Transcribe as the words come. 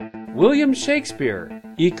William Shakespeare,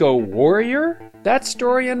 eco-warrior? That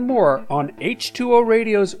story and more on H2O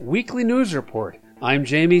Radio's weekly news report. I'm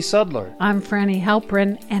Jamie Sudler. I'm Franny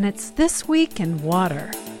Halprin, and it's This Week in Water.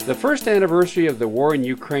 The first anniversary of the war in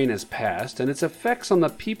Ukraine has passed, and its effects on the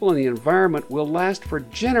people and the environment will last for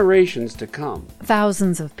generations to come.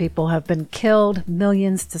 Thousands of people have been killed,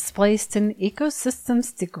 millions displaced, and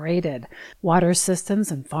ecosystems degraded. Water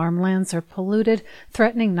systems and farmlands are polluted,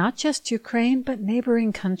 threatening not just Ukraine, but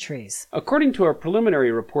neighboring countries. According to a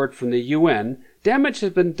preliminary report from the UN, damage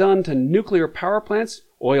has been done to nuclear power plants,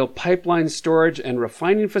 oil pipeline storage and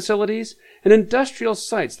refining facilities, and industrial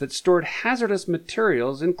sites that stored hazardous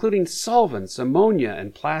materials including solvents, ammonia,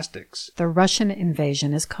 and plastics. The Russian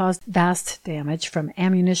invasion has caused vast damage from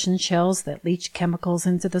ammunition shells that leach chemicals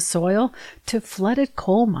into the soil to flooded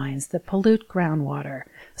coal mines that pollute groundwater.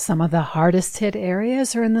 Some of the hardest hit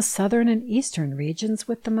areas are in the southern and eastern regions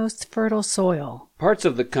with the most fertile soil. Parts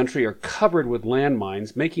of the country are covered with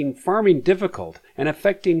landmines, making farming difficult and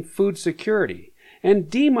affecting food security.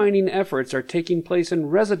 And demining efforts are taking place in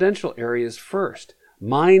residential areas first.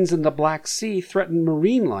 Mines in the Black Sea threaten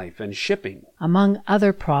marine life and shipping. Among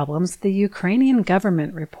other problems, the Ukrainian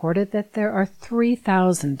government reported that there are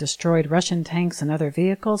 3,000 destroyed Russian tanks and other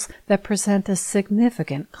vehicles that present a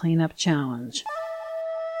significant cleanup challenge.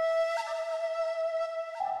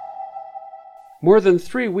 More than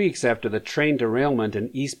 3 weeks after the train derailment in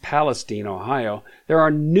East Palestine, Ohio, there are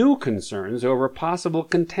new concerns over possible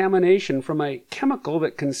contamination from a chemical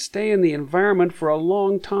that can stay in the environment for a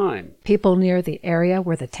long time. People near the area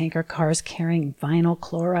where the tanker cars carrying vinyl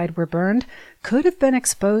chloride were burned could have been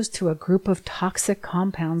exposed to a group of toxic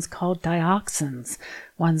compounds called dioxins.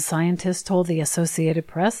 One scientist told the Associated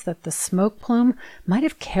Press that the smoke plume might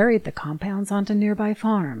have carried the compounds onto nearby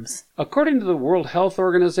farms. According to the World Health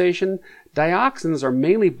Organization, dioxins are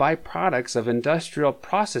mainly byproducts of industrial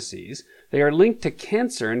processes. They are linked to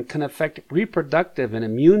cancer and can affect reproductive and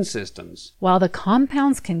immune systems. While the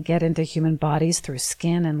compounds can get into human bodies through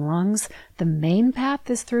skin and lungs, the main path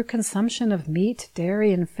is through consumption of meat,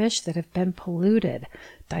 dairy, and fish that have been polluted.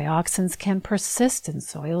 Dioxins can persist in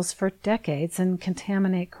soils for decades and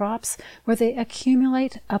contaminate crops where they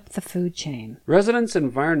accumulate up the food chain. Residents,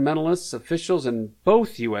 environmentalists, officials, and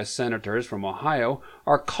both U.S. senators from Ohio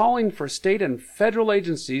are calling for state and federal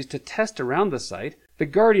agencies to test around the site. The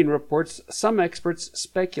Guardian reports some experts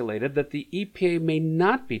speculated that the EPA may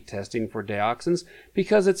not be testing for dioxins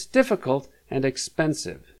because it's difficult and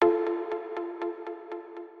expensive.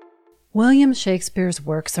 William Shakespeare's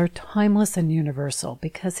works are timeless and universal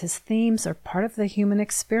because his themes are part of the human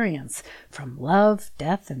experience, from love,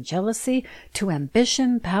 death, and jealousy to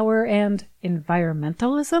ambition, power, and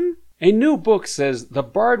environmentalism. A new book says the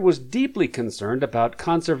bard was deeply concerned about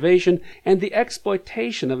conservation and the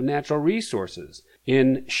exploitation of natural resources.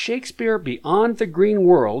 In Shakespeare Beyond the Green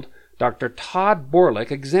World, Dr. Todd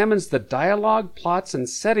Borlick examines the dialogue, plots, and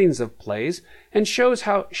settings of plays and shows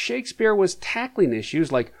how Shakespeare was tackling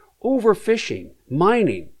issues like overfishing,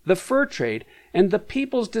 mining, the fur trade, and the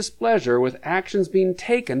people's displeasure with actions being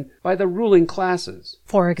taken by the ruling classes.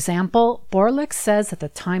 For example, Borlick says at the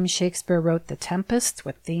time Shakespeare wrote The Tempest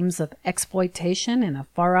with themes of exploitation in a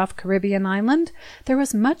far-off Caribbean island, there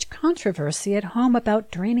was much controversy at home about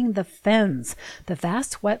draining the fens, the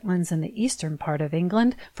vast wetlands in the eastern part of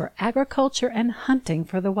England, for agriculture and hunting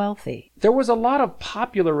for the wealthy. There was a lot of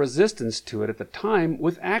popular resistance to it at the time,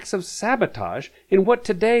 with acts of sabotage in what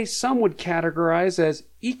today some would categorize as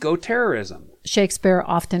eco-terrorism. Shakespeare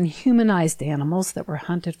often humanized animals that were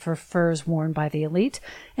hunted for furs worn by the elite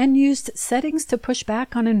and used settings to push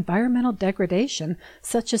back on environmental degradation,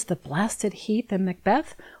 such as the blasted heath in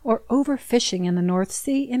Macbeth or overfishing in the North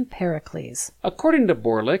Sea in Pericles. According to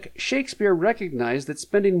Borlick, Shakespeare recognized that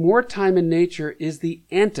spending more time in nature is the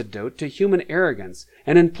antidote to human arrogance,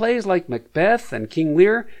 and in plays like Macbeth and King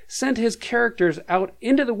Lear, sent his characters out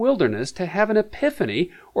into the wilderness to have an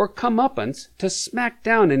epiphany or comeuppance to smack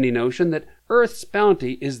down any notion that Earth's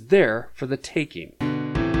bounty is there for the taking.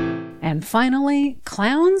 And finally,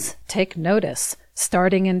 clowns, take notice.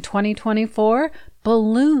 Starting in 2024,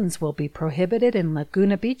 balloons will be prohibited in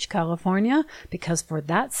Laguna Beach, California, because for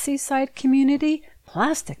that seaside community,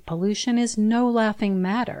 plastic pollution is no laughing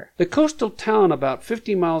matter. The coastal town about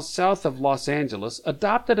 50 miles south of Los Angeles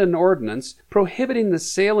adopted an ordinance prohibiting the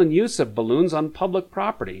sale and use of balloons on public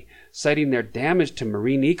property, citing their damage to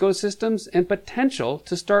marine ecosystems and potential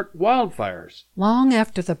to start wildfires. Long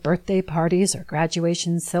after the birthday parties or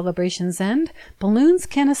graduation celebrations end, balloons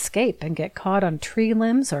can escape and get caught on tree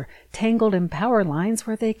limbs or tangled in power lines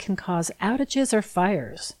where they can cause outages or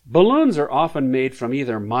fires. Balloons are often made from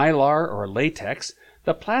either mylar or latex.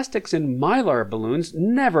 The plastics in Mylar balloons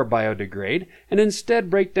never biodegrade and instead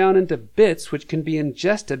break down into bits which can be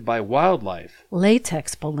ingested by wildlife.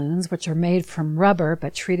 Latex balloons, which are made from rubber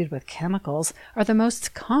but treated with chemicals, are the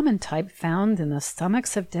most common type found in the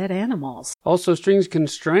stomachs of dead animals. Also, strings can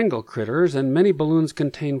strangle critters, and many balloons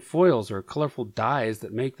contain foils or colorful dyes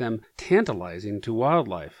that make them tantalizing to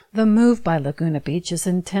wildlife. The move by Laguna Beach is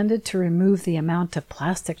intended to remove the amount of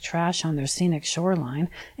plastic trash on their scenic shoreline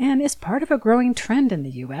and is part of a growing trend in the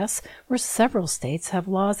U.S., where several states have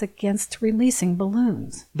laws against releasing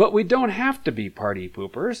balloons. But we don't have to be party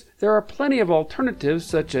poopers. There are plenty of alternatives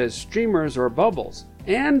such as streamers or bubbles.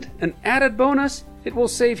 And an added bonus, it will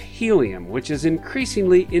save helium, which is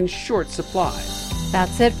increasingly in short supply.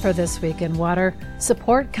 That's it for This Week in Water.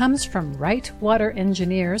 Support comes from Wright Water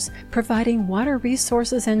Engineers, providing water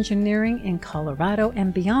resources engineering in Colorado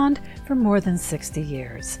and beyond for more than 60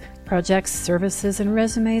 years. Projects, services, and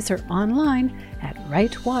resumes are online at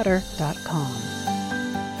wrightwater.com.